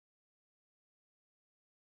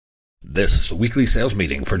This is the weekly sales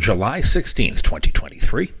meeting for July 16th,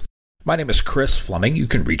 2023. My name is Chris Fleming. You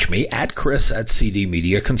can reach me at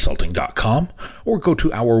chris@cdmediaconsulting.com or go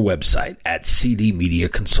to our website at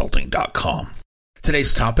cdmediaconsulting.com.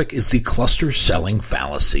 Today's topic is the cluster selling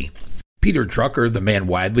fallacy. Peter Drucker, the man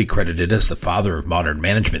widely credited as the father of modern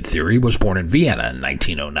management theory, was born in Vienna in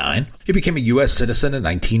 1909. He became a U.S. citizen in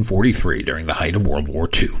 1943 during the height of World War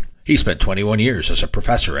II. He spent 21 years as a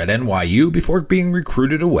professor at NYU before being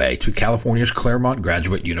recruited away to California's Claremont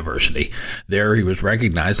Graduate University. There, he was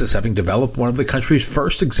recognized as having developed one of the country's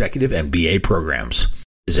first executive MBA programs.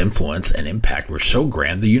 His influence and impact were so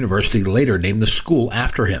grand the university later named the school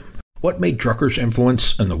after him. What made Drucker's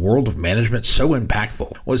influence in the world of management so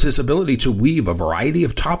impactful was his ability to weave a variety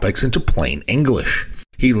of topics into plain English.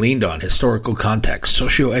 He leaned on historical context,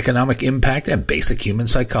 socioeconomic impact, and basic human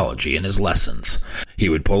psychology in his lessons. He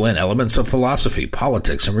would pull in elements of philosophy,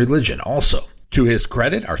 politics, and religion also. To his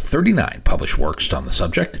credit are 39 published works on the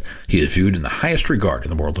subject. He is viewed in the highest regard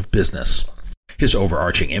in the world of business. His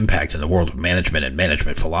overarching impact in the world of management and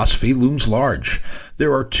management philosophy looms large.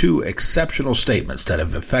 There are two exceptional statements that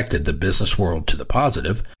have affected the business world to the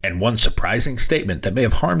positive, and one surprising statement that may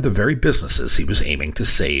have harmed the very businesses he was aiming to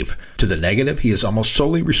save. To the negative, he is almost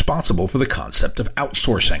solely responsible for the concept of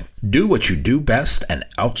outsourcing. Do what you do best and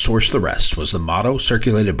outsource the rest was the motto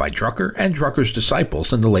circulated by Drucker and Drucker's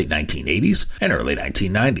disciples in the late 1980s and early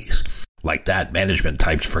 1990s. Like that, management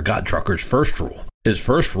types forgot Drucker's first rule. His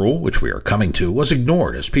first rule, which we are coming to, was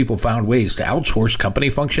ignored as people found ways to outsource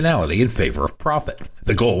company functionality in favor of profit.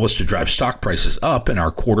 The goal was to drive stock prices up in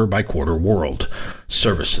our quarter-by-quarter world.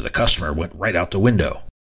 Service to the customer went right out the window.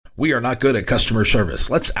 We are not good at customer service.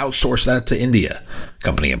 Let's outsource that to India.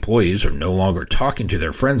 Company employees are no longer talking to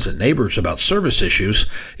their friends and neighbors about service issues.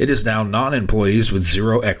 It is now non-employees with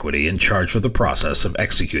zero equity in charge of the process of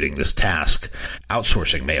executing this task.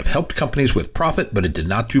 Outsourcing may have helped companies with profit, but it did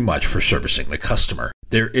not do much for servicing the customer.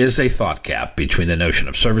 There is a thought gap between the notion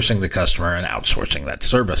of servicing the customer and outsourcing that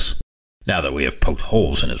service. Now that we have poked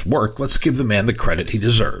holes in his work, let's give the man the credit he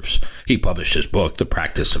deserves. He published his book, The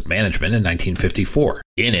Practice of Management, in 1954.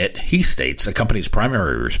 In it, he states a company's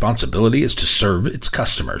primary responsibility is to serve its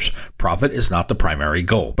customers. Profit is not the primary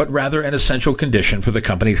goal, but rather an essential condition for the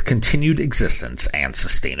company's continued existence and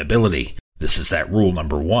sustainability. This is that rule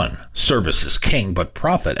number one. Service is king, but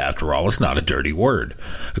profit, after all, is not a dirty word.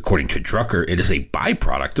 According to Drucker, it is a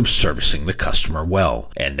byproduct of servicing the customer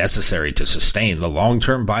well, and necessary to sustain the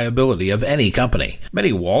long-term viability of any company.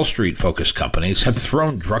 Many Wall Street-focused companies have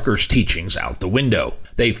thrown Drucker's teachings out the window.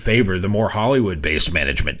 They favor the more Hollywood-based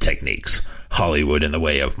management techniques. Hollywood in the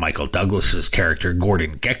way of Michael Douglas's character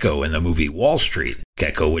Gordon Gekko in the movie Wall Street.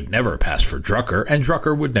 Gekko would never pass for Drucker, and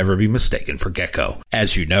Drucker would never be mistaken for Gekko.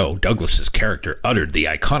 As you know, Douglas's character uttered the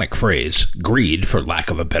iconic phrase, "Greed, for lack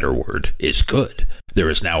of a better word, is good." There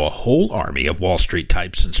is now a whole army of Wall Street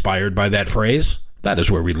types inspired by that phrase. That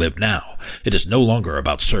is where we live now. It is no longer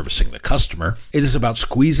about servicing the customer. It is about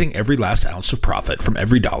squeezing every last ounce of profit from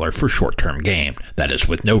every dollar for short-term gain. That is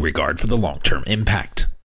with no regard for the long-term impact.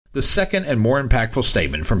 The second and more impactful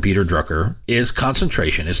statement from Peter Drucker is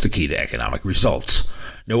concentration is the key to economic results.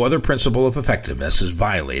 No other principle of effectiveness is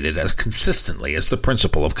violated as consistently as the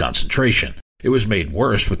principle of concentration. It was made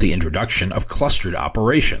worse with the introduction of clustered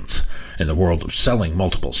operations. In the world of selling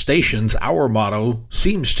multiple stations, our motto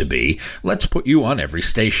seems to be, let's put you on every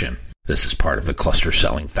station. This is part of the cluster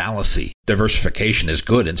selling fallacy. Diversification is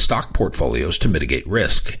good in stock portfolios to mitigate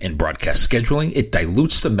risk. In broadcast scheduling, it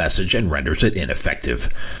dilutes the message and renders it ineffective.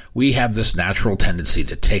 We have this natural tendency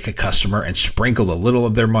to take a customer and sprinkle a little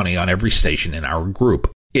of their money on every station in our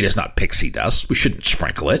group. It is not pixie dust. We shouldn't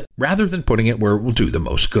sprinkle it, rather than putting it where it will do the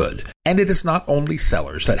most good. And it is not only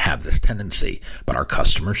sellers that have this tendency, but our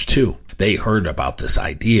customers too. They heard about this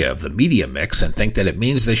idea of the media mix and think that it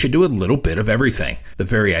means they should do a little bit of everything. The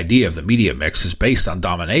very idea of the media mix is based on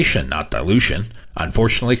domination, not dilution.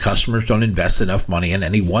 Unfortunately, customers don't invest enough money in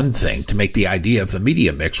any one thing to make the idea of the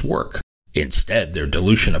media mix work. Instead, their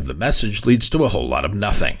dilution of the message leads to a whole lot of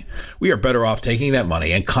nothing. We are better off taking that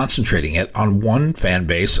money and concentrating it on one fan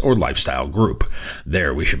base or lifestyle group.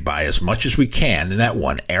 There, we should buy as much as we can in that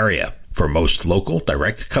one area. For most local,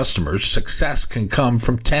 direct customers, success can come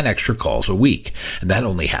from 10 extra calls a week, and that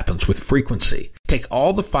only happens with frequency. Take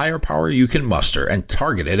all the firepower you can muster and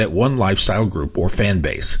target it at one lifestyle group or fan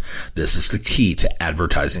base. This is the key to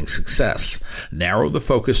advertising success. Narrow the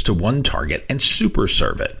focus to one target and super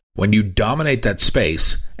serve it. When you dominate that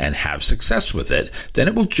space and have success with it, then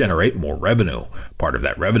it will generate more revenue. Part of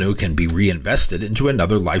that revenue can be reinvested into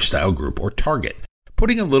another lifestyle group or target.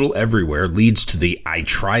 Putting a little everywhere leads to the "I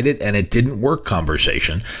tried it and it didn't work"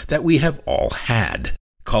 conversation that we have all had.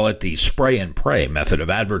 call it the spray and pray method of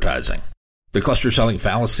advertising. The cluster selling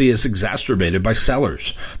fallacy is exacerbated by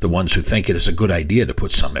sellers, the ones who think it is a good idea to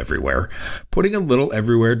put some everywhere. Putting a little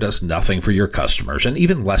everywhere does nothing for your customers and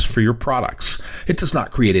even less for your products. It does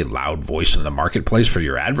not create a loud voice in the marketplace for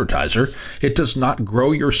your advertiser. It does not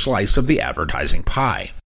grow your slice of the advertising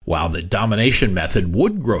pie. While the domination method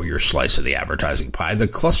would grow your slice of the advertising pie, the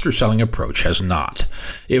cluster selling approach has not.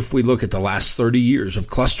 If we look at the last 30 years of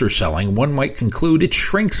cluster selling, one might conclude it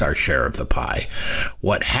shrinks our share of the pie.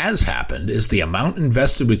 What has happened is the amount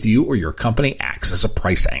invested with you or your company acts as a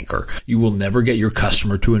price anchor. You will never get your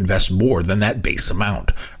customer to invest more than that base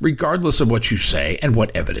amount, regardless of what you say and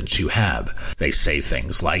what evidence you have. They say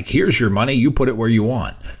things like, "Here's your money, you put it where you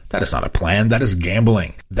want." That is not a plan. That is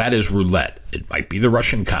gambling. That is roulette. It might be the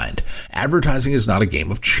Russian kind. Advertising is not a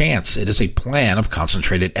game of chance. It is a plan of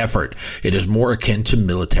concentrated effort. It is more akin to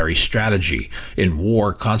military strategy. In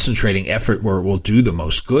war, concentrating effort where it will do the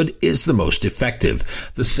most good is the most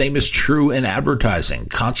effective. The same is true in advertising.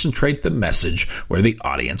 Concentrate the message where the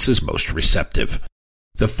audience is most receptive.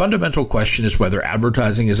 The fundamental question is whether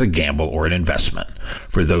advertising is a gamble or an investment.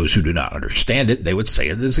 For those who do not understand it, they would say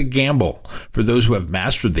it is a gamble. For those who have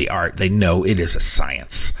mastered the art, they know it is a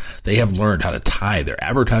science. They have learned how to tie their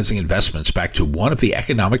advertising investments back to one of the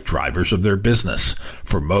economic drivers of their business.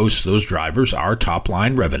 For most, those drivers are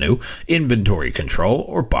top-line revenue, inventory control,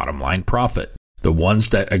 or bottom-line profit. The ones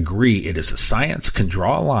that agree it is a science can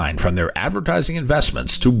draw a line from their advertising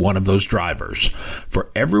investments to one of those drivers. For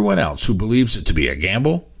everyone else who believes it to be a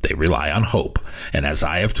gamble, they rely on hope. And as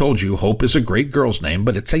I have told you, hope is a great girl's name,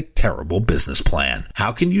 but it's a terrible business plan.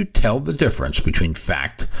 How can you tell the difference between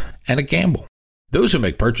fact and a gamble? Those who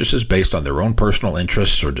make purchases based on their own personal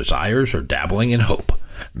interests or desires are dabbling in hope.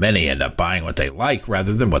 Many end up buying what they like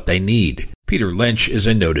rather than what they need. Peter Lynch is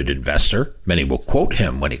a noted investor. Many will quote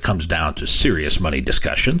him when it comes down to serious money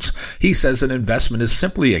discussions. He says an investment is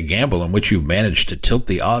simply a gamble in which you've managed to tilt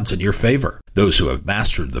the odds in your favor. Those who have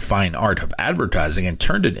mastered the fine art of advertising and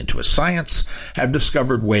turned it into a science have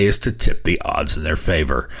discovered ways to tip the odds in their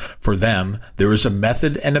favor. For them, there is a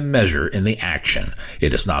method and a measure in the action.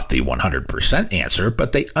 It is not the 100% answer,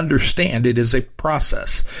 but they understand it is a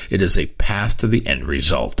process. It is a path to the end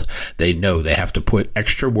result. They know they have to put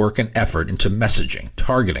extra work and effort into messaging,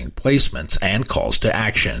 targeting, placements, and calls to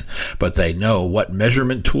action, but they know what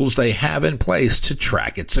measurement tools they have in place to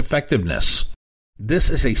track its effectiveness.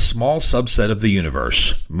 This is a small subset of the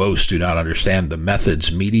universe. Most do not understand the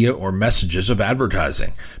methods, media, or messages of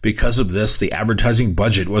advertising. Because of this, the advertising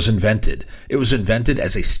budget was invented. It was invented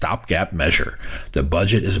as a stopgap measure. The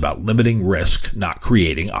budget is about limiting risk, not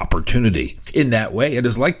creating opportunity. In that way, it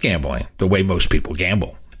is like gambling, the way most people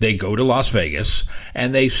gamble. They go to Las Vegas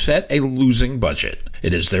and they set a losing budget.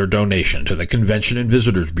 It is their donation to the Convention and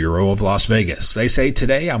Visitors Bureau of Las Vegas. They say,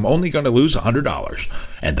 today I'm only going to lose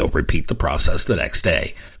 $100, and they'll repeat the process the next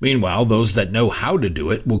day. Meanwhile, those that know how to do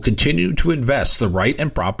it will continue to invest the right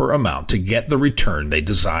and proper amount to get the return they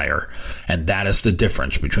desire. And that is the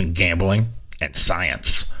difference between gambling and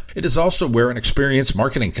science. It is also where an experienced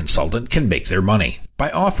marketing consultant can make their money, by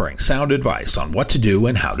offering sound advice on what to do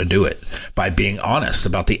and how to do it, by being honest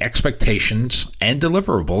about the expectations and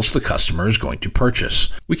deliverables the customer is going to purchase.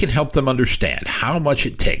 We can help them understand how much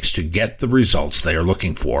it takes to get the results they are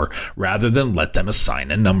looking for, rather than let them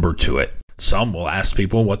assign a number to it. Some will ask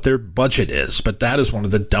people what their budget is, but that is one of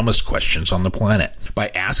the dumbest questions on the planet. By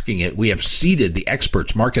asking it, we have ceded the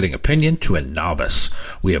expert's marketing opinion to a novice.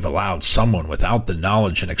 We have allowed someone without the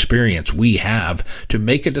knowledge and experience we have to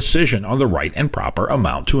make a decision on the right and proper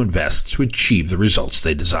amount to invest to achieve the results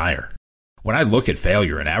they desire. When I look at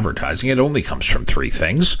failure in advertising, it only comes from three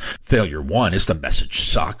things. Failure 1 is the message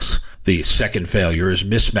sucks. The second failure is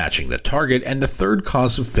mismatching the target, and the third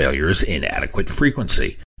cause of failure is inadequate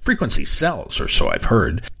frequency. Frequency sells, or so I've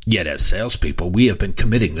heard. Yet as salespeople, we have been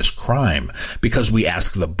committing this crime. Because we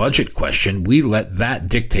ask the budget question, we let that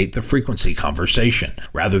dictate the frequency conversation,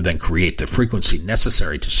 rather than create the frequency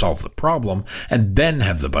necessary to solve the problem and then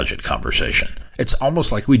have the budget conversation. It's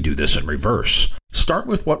almost like we do this in reverse. Start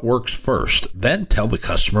with what works first, then tell the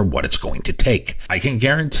customer what it's going to take. I can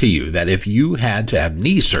guarantee you that if you had to have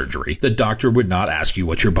knee surgery, the doctor would not ask you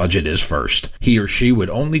what your budget is first. He or she would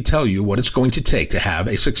only tell you what it's going to take to have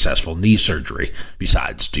a successful knee surgery.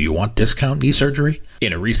 Besides, do you want discount knee surgery?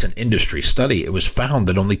 In a recent industry study, it was found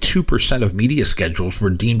that only 2% of media schedules were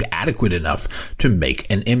deemed adequate enough to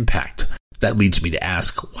make an impact. That leads me to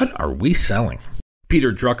ask, what are we selling?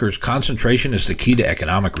 Peter Drucker's concentration is the key to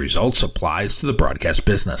economic results applies to the broadcast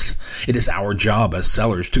business. It is our job as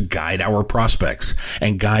sellers to guide our prospects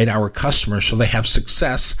and guide our customers so they have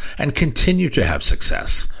success and continue to have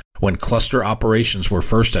success. When cluster operations were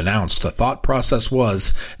first announced, the thought process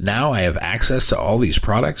was, now I have access to all these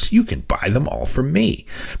products, you can buy them all from me.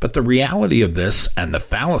 But the reality of this and the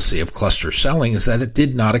fallacy of cluster selling is that it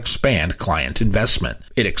did not expand client investment.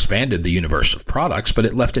 It expanded the universe of products, but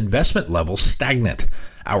it left investment levels stagnant.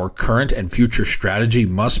 Our current and future strategy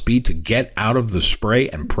must be to get out of the spray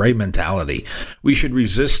and pray mentality. We should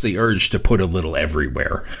resist the urge to put a little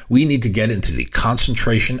everywhere. We need to get into the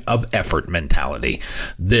concentration of effort mentality.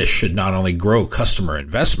 This should not only grow customer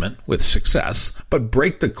investment with success, but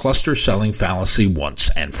break the cluster selling fallacy once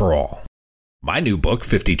and for all. My new book,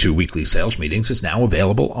 52 Weekly Sales Meetings, is now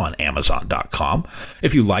available on Amazon.com.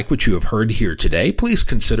 If you like what you have heard here today, please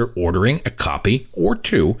consider ordering a copy or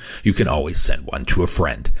two. You can always send one to a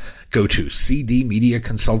friend. Go to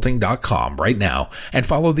cdmediaconsulting.com right now and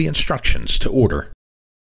follow the instructions to order.